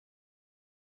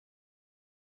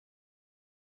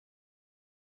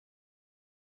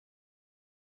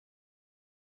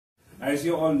As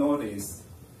you all notice,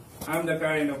 I'm the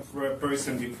kind of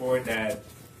person before that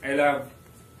I love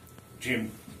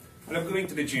gym. I love going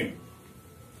to the gym.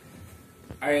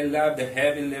 I love the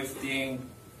heavy lifting.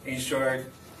 In short,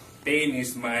 pain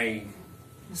is my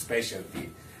specialty.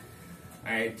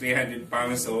 I 300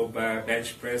 pounds of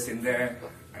bench press in there.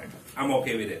 I'm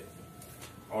okay with it.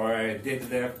 Or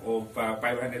deadlift of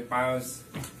 500 pounds,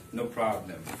 no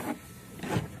problem.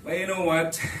 But you know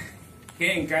what?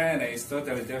 Here in Canada, it's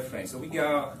totally different. So we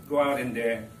go out in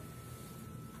there,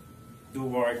 do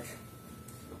work,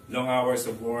 long hours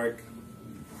of work,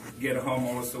 get home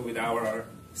also with our,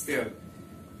 still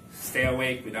stay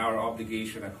awake with our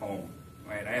obligation at home.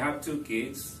 Right? I have two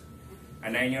kids, a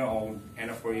 9-year-old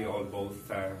and a 4-year-old,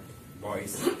 both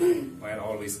boys, while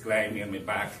always climbing on my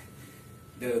back.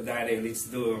 Daddy, let's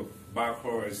do back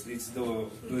horse, let's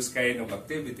do those kind of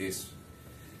activities.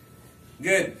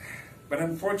 Good. But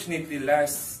unfortunately,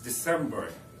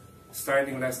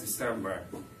 starting last December,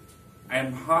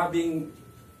 I'm having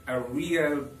a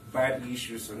real bad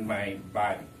issues on my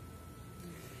body.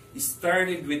 It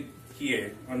started with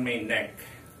here on my neck.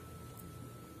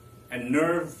 A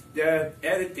nerve that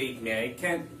irritates me. I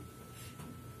can't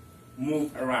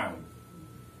move around.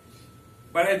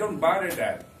 But I don't bother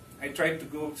that. I try to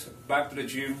go back to the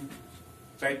gym,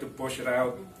 try to push it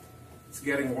out. It's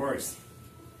getting worse.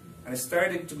 And I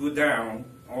started to go down,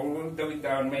 all the way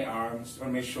down my arms,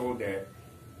 on my shoulder,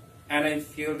 and I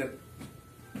feel that,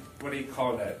 what do you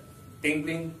call that?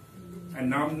 Tingling, a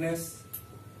numbness.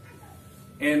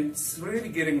 And it's really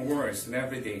getting worse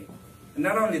every day. And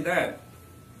not only that,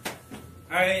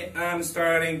 I am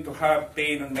starting to have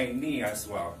pain on my knee as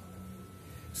well.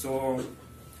 So,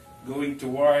 going to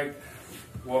work,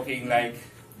 walking like,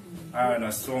 I don't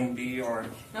know, zombie or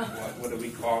what do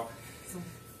we call.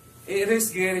 It is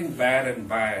getting bad and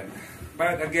bad.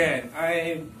 But again,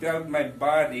 I built my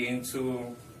body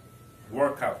into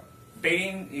workout.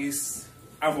 Pain is,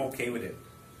 I'm okay with it.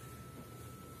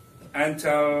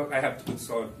 Until I have to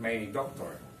consult my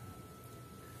doctor.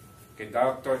 The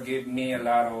doctor gave me a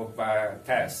lot of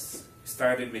tests.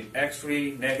 Started with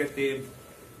X-ray, negative,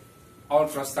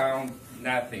 ultrasound,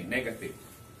 nothing, negative.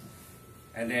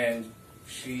 And then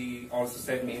she also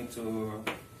sent me into,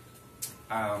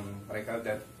 what I call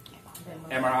that,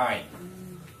 MRI.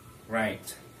 Right.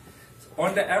 So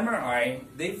on the MRI,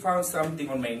 they found something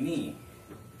on my knee.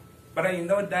 But I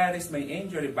know that is my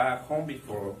injury back home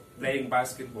before, playing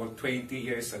basketball 20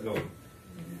 years ago.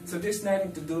 So there's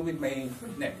nothing to do with my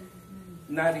neck.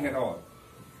 Nothing at all.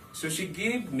 So she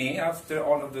gave me, after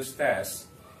all of those tests,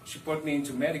 she put me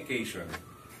into medication,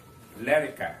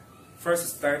 Lyrica. First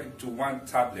it started to 1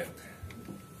 tablet.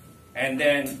 And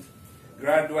then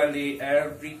gradually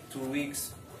every 2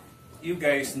 weeks, you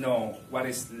guys know what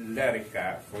is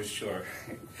Lyrica for sure.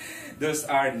 Those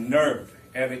are nerve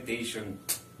irritation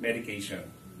medication.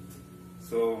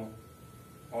 So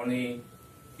only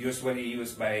usually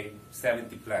used by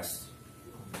 70 plus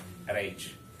at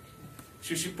age.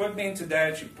 So she put me into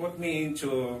that, she put me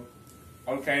into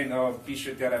all kind of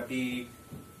physiotherapy,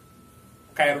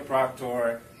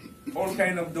 chiropractor, all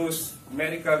kind of those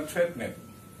medical treatment.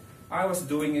 I was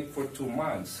doing it for 2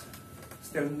 months.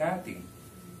 Still nothing.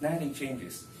 Nothing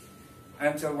changes.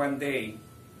 Until one day,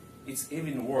 it's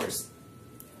even worse.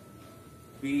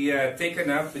 We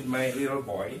taken up with my little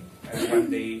boy, and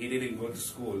one day he didn't go to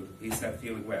school. He's not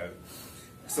feeling well.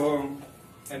 So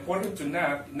I put him to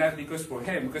nap, not because for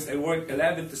him, because I work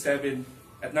 11 to 7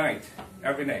 at night,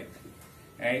 every night.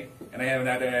 Right? And I have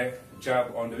another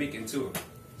job on the weekend too.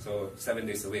 So 7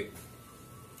 days a week.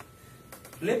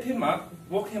 Lift him up,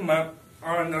 woke him up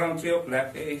on around 3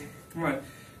 o'clock. Hey, come on,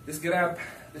 let's get up.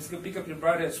 Let's go pick up your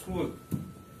brother at school.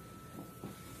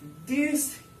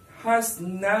 This has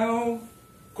no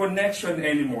connection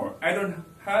anymore. I don't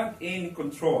have any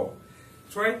control.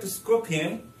 Try to scoop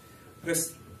him,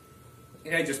 because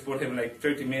I just put him like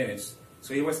 30 minutes.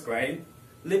 So he was crying.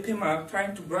 Lift him up,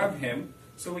 trying to grab him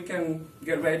so we can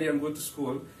get ready and go to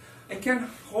school. I can't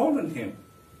hold on him.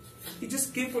 He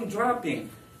just keep on dropping.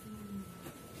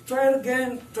 Try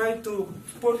again, try to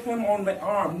put him on my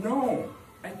arm. No,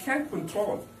 I can't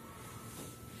control.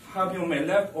 Have you on my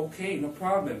lap? Okay, no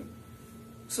problem.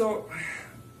 So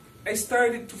I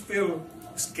started to feel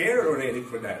scared already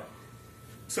for that.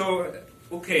 So,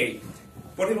 okay,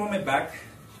 put him on my back.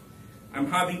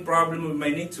 I'm having problem with my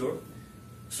knee too.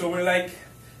 So we're like,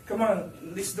 come on,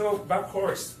 let's do back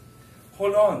horse.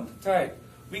 Hold on, tight.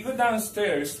 We go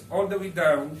downstairs, all the way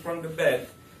down from the bed.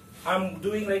 I'm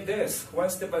doing like this, one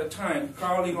step at a time,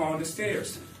 crawling on the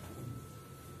stairs.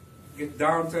 Get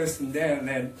downstairs and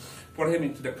then put him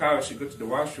into the couch, go to the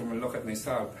washroom and look at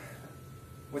myself.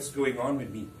 What's going on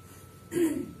with me?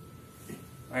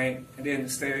 Right? And then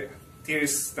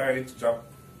tears started to drop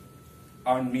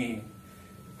on me.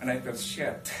 And I thought,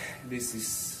 shit, this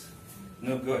is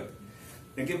no good.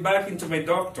 I get back into my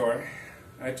doctor.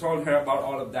 I told her about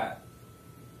all of that.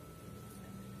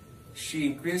 She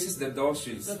increases the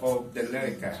dosage of the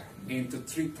Lyrica into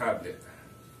 3 tablets.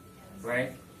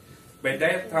 Right? By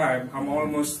that time, I'm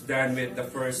almost done with the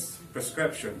first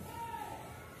prescription.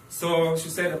 So she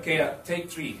said, okay,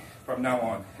 take 3 from now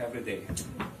on, every day.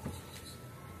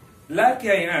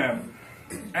 Lucky I am.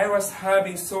 I was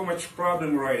having so much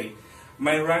problem already.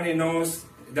 My runny nose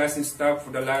doesn't stop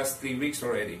for the last 3 weeks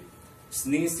already.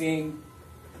 Sneezing.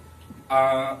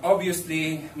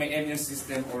 Obviously, my immune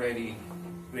system already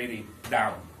really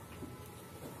down.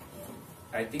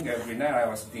 I think every night I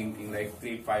was drinking like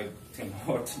 3-5 tin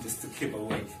water just to keep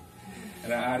awake.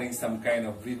 And I'm adding some kind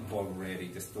of Red Bull already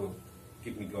just to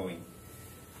keep me going.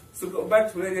 So go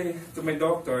back to my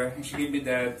doctor, and she gave me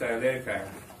that Lyrica.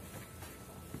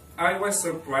 I was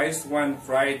surprised one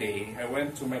Friday. I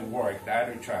went to my work, the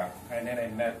other job, and then I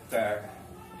met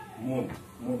Moon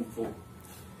Fu.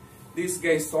 This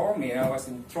guy saw me, I was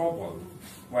in trouble,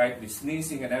 right, with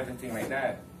sneezing and everything like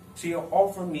that. She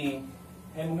offered me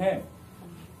Hemohim.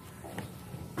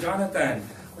 Jonathan,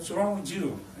 what's wrong with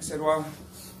you? I said, well,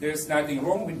 there's nothing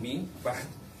wrong with me, but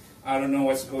I don't know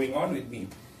what's going on with me.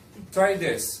 Try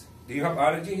this. Do you have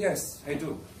allergy? Yes, I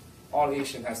do. All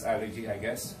Asian has allergy, I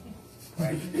guess.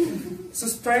 Right? So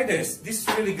try this. This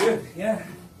is really good. Yeah.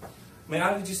 My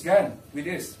allergy's gone with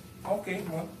this. Okay,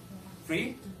 well,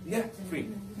 free? Yeah, free.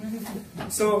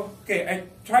 So, okay, I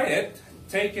try it.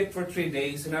 Take it for 3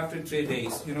 days, and after 3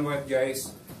 days, you know what,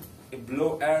 guys? It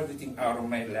blew everything out of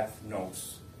my left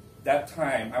nose. That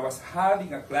time, I was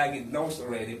having a clogged nose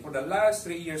already for the last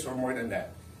 3 years or more than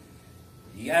that.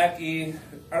 Yucky,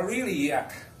 really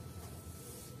yuck.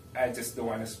 I just don't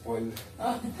want to spoil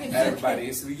everybody.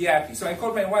 It's yucky. So I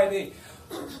called my wife, hey,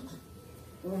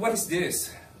 what is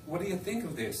this? What do you think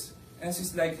of this? And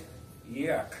she's like,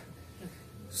 yuck.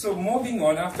 So moving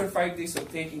on, after 5 days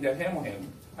of taking the Hemohim,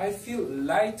 I feel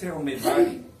lighter on my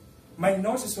body. My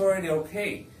nose is already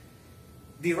okay.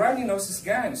 The runny nose is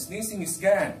gone. Sneezing is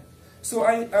gone. So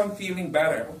I am feeling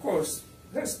better. Of course,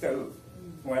 there's still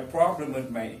my problem with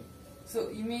my... So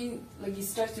you mean like you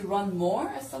start to run more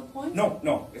at some point?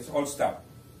 No, it's all stopped.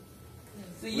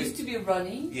 So you used to be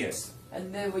running? Yes.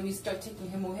 And then when you start taking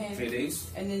Hemohim... 3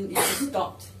 days. And then it just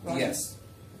stopped running? Yes.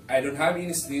 I don't have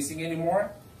any sneezing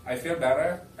anymore. I feel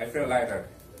better. I feel lighter.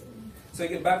 So I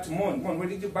get back to Moon. Moon, where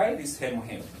did you buy this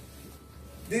Hemohim?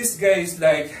 This guy is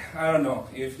like, I don't know,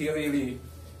 if he really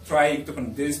trying to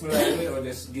convince me right away or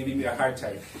just giving me a hard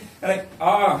time. And like,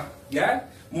 yeah?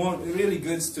 Moon, it really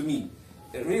good to me.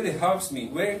 It really helps me.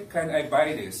 Where can I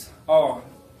buy this? Oh,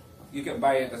 you can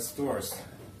buy it at stores.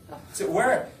 So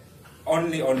where?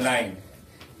 Only online.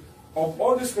 Of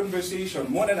all this conversation,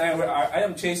 Moon and I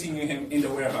am chasing him in the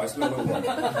warehouse.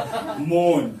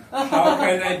 Moon, how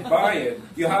can I buy it?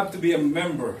 You have to be a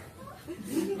member.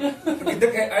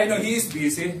 I know he is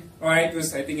busy, right?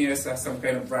 Because I think he has some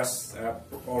kind of rush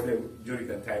order during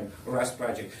that time, rush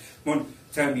project. Moon,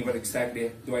 tell me what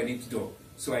exactly do I need to do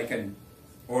so I can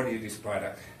order this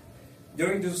product.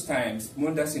 During those times,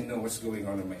 Moon doesn't know what's going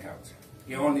on in my health.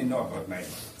 He only knows about my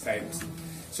sinus.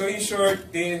 So in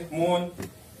short, Moon,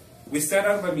 we set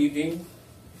up a meeting,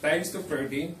 thanks to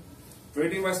Ferdy.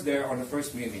 Ferdy was there on the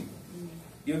first meeting.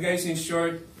 You guys, in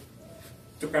short,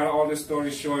 to cut all the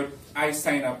story short, I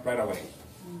signed up right away.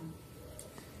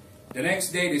 The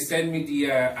next day, they sent me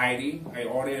the ID. I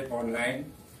ordered it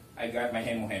online. I got my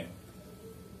Hemohim.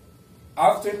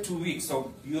 After 2 weeks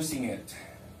of using it,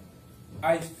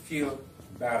 I feel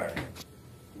better.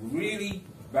 Really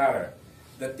better.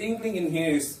 The tingling in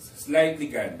here is slightly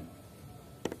gone.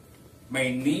 My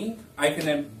knee, I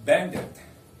can bend it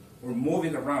or move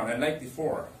it around, unlike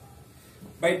before.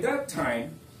 By that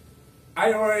time,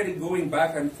 I already going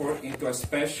back and forth into a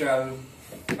special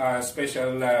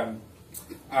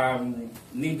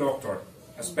knee doctor,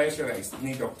 a specialized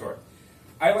knee doctor.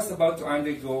 I was about to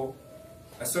undergo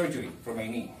a surgery for my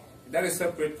knee. That is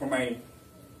separate from my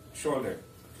shoulder.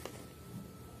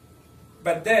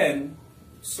 But then,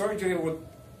 surgery would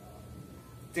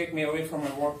take me away from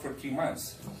my work for 3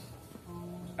 months.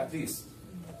 At least.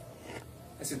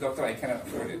 I said, doctor, I cannot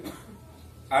afford it.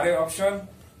 Other option,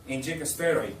 inject a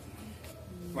steroid.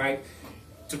 Right?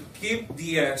 To keep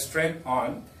the strength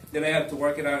on, then I have to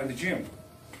work it out in the gym.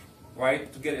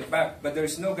 Right? To get it back. But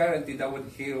there's no guarantee that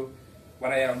would heal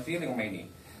what I am feeling on my knee.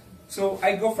 So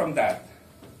I go from that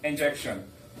injection.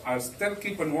 I'll still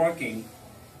keep on working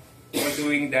or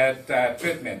doing that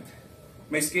treatment.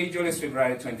 My schedule is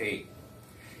February 28.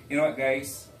 You know what,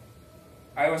 guys?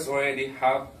 I was already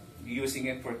half using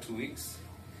it for 2 weeks.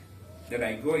 Then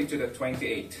I go into the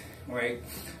 28th, right?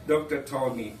 Doctor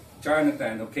told me,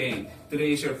 Jonathan, okay,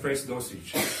 today is your first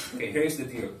dosage. Okay, here's the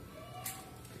deal.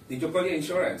 Did you call your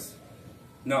insurance?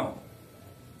 No.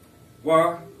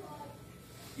 Well,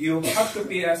 you have to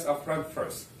pay us upfront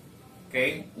first,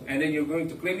 okay? And then you're going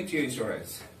to claim it to your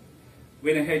insurance.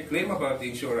 When I heard claim about the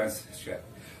insurance, shit.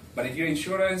 But if your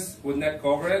insurance would not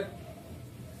cover it,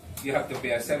 you have to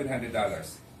pay us $700,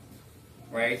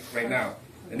 right? Right now.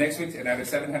 The next week, another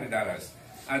 $700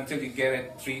 until you get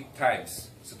it 3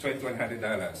 times. So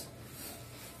 $2,100.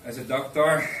 As a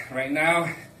doctor, right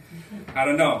now, I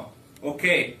don't know.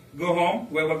 Okay, go home.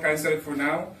 We will cancel it for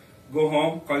now. Go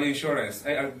home, call your insurance.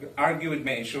 I argue with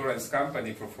my insurance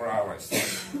company for 4 hours.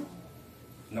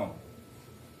 No.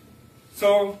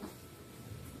 So,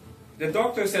 the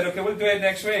doctor said, okay, we'll do it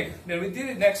next week. Then we did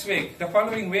it next week. The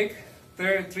following week,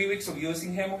 3 weeks of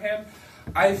using Hemohim,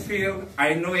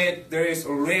 I know it, there is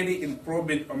already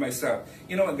improvement on myself.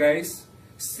 You know what, guys?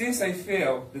 Since I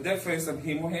feel the difference of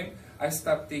Hemohim, I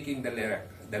stopped taking the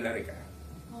Lyrica.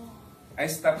 I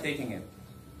stopped taking it.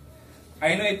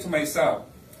 I know it to myself.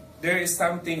 There is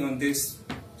something on this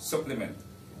supplement.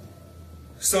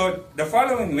 So the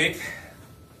following week,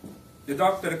 the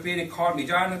doctor at the clinic called me,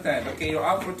 Jonathan, okay, you're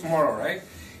out for tomorrow, right?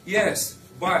 Yes,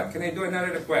 but can I do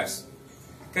another request?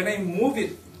 Can I move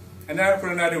it for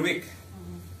another week?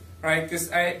 Right? Because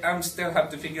I still have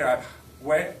to figure out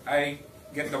where I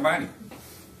get the money.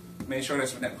 Make sure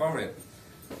that's not cover it.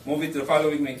 Move it to the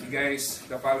following week, you guys.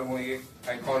 The following week,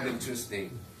 I called them Tuesday.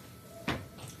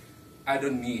 I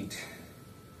don't need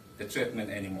the treatment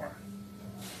anymore.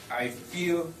 I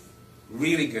feel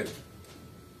really good.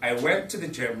 I went to the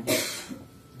gym,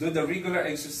 do the regular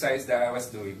exercise that I was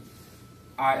doing.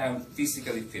 I am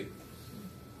physically fit.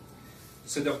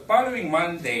 So the following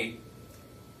Monday,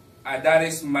 that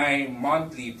is my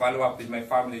monthly follow-up with my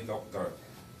family doctor.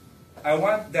 I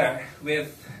went there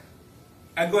with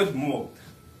a good mood.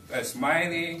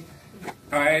 Smiling,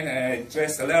 right, and I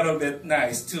dressed a little bit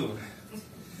nice too.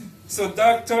 So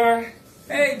doctor,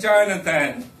 hey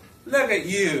Jonathan, look at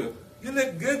you. You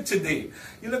look good today.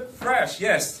 You look fresh.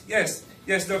 Yes,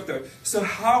 doctor. So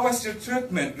how was your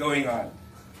treatment going on?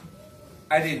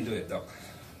 I didn't do it, doc.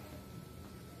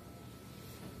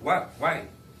 What? Why?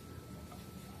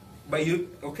 But you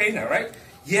okay now, right?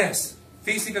 Yes,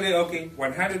 physically okay,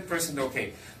 100%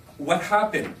 okay. What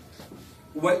happened?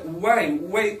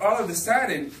 Why all of a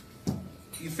sudden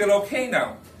you feel okay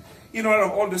now? You know, out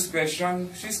of all this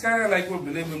question, she's kind of like, will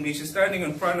believe in me. She's standing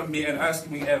in front of me and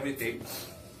asking me everything.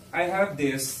 I have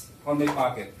this on my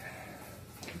pocket.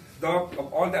 Doc,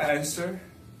 of all the answer,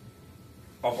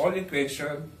 of all the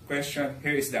question,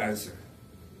 here is the answer.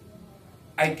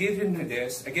 I give her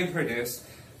this.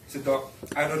 So doc,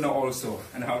 I don't know also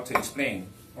and how to explain,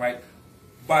 right?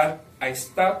 But I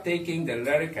stopped taking the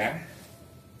Lyrica,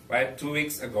 right, 2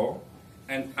 weeks ago,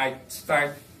 and I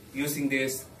start using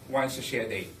this 1 sachet a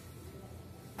day.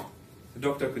 The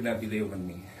doctor could not believe in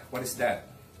me. What is that?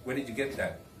 Where did you get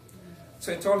that?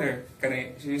 So I told her,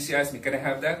 she asked me, can I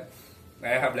have that?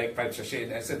 I have like 5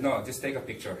 sachets. I said, no, just take a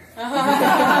picture.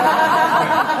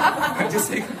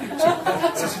 Just take a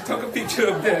picture. So she took a picture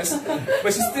of this,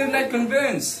 but she's still not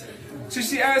convinced. So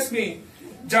she asked me,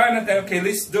 Jonathan, okay,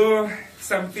 let's do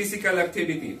some physical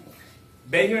activity.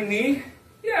 Bend your knee?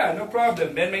 Yeah, no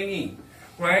problem, bend my knee.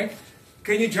 Right?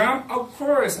 Can you jump? Of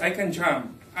course, I can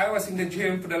jump. I was in the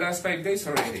gym for the last 5 days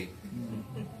already.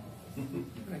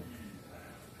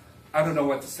 I don't know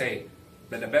what to say.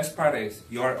 But the best part is,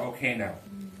 you're okay now,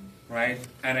 right?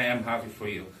 And I am happy for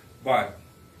you. But,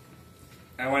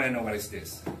 I want to know what is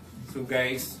this. So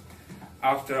guys,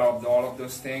 after all of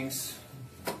those things,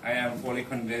 I am fully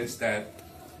convinced that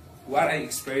what I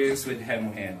experienced with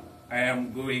Hemohim, I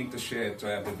am going to share it to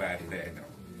everybody that I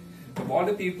know. Of all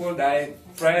the people that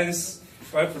friends,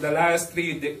 well, for the last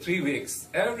three weeks,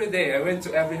 every day I went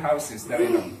to every houses that I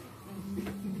know.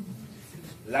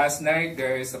 Last night,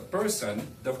 there is a person,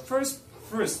 the first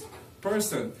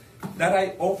person that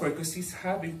I offered because he's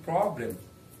having problem,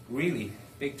 really,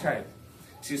 big time.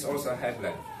 She's also a high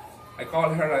blood. I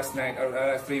called her last night,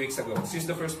 3 weeks ago. She's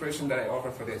the first person that I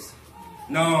offered for this.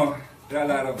 No, there are a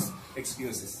lot of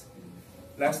excuses.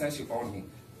 Last night she called me,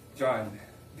 John,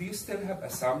 do you still have a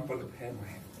sample of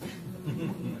Hemohim?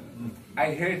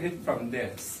 I heard it from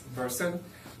this person,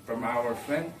 from our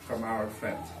friend.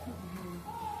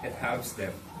 It helps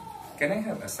them. Can I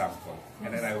have a sample?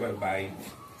 And then I will buy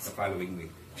the following week.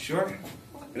 Sure.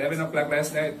 11 o'clock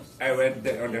last night, I went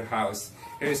there on their house.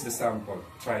 Here's the sample.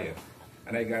 Try it.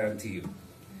 And I guarantee you,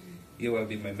 you will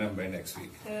be my member next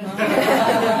week.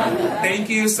 Thank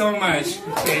you so much.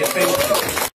 Okay, thank you.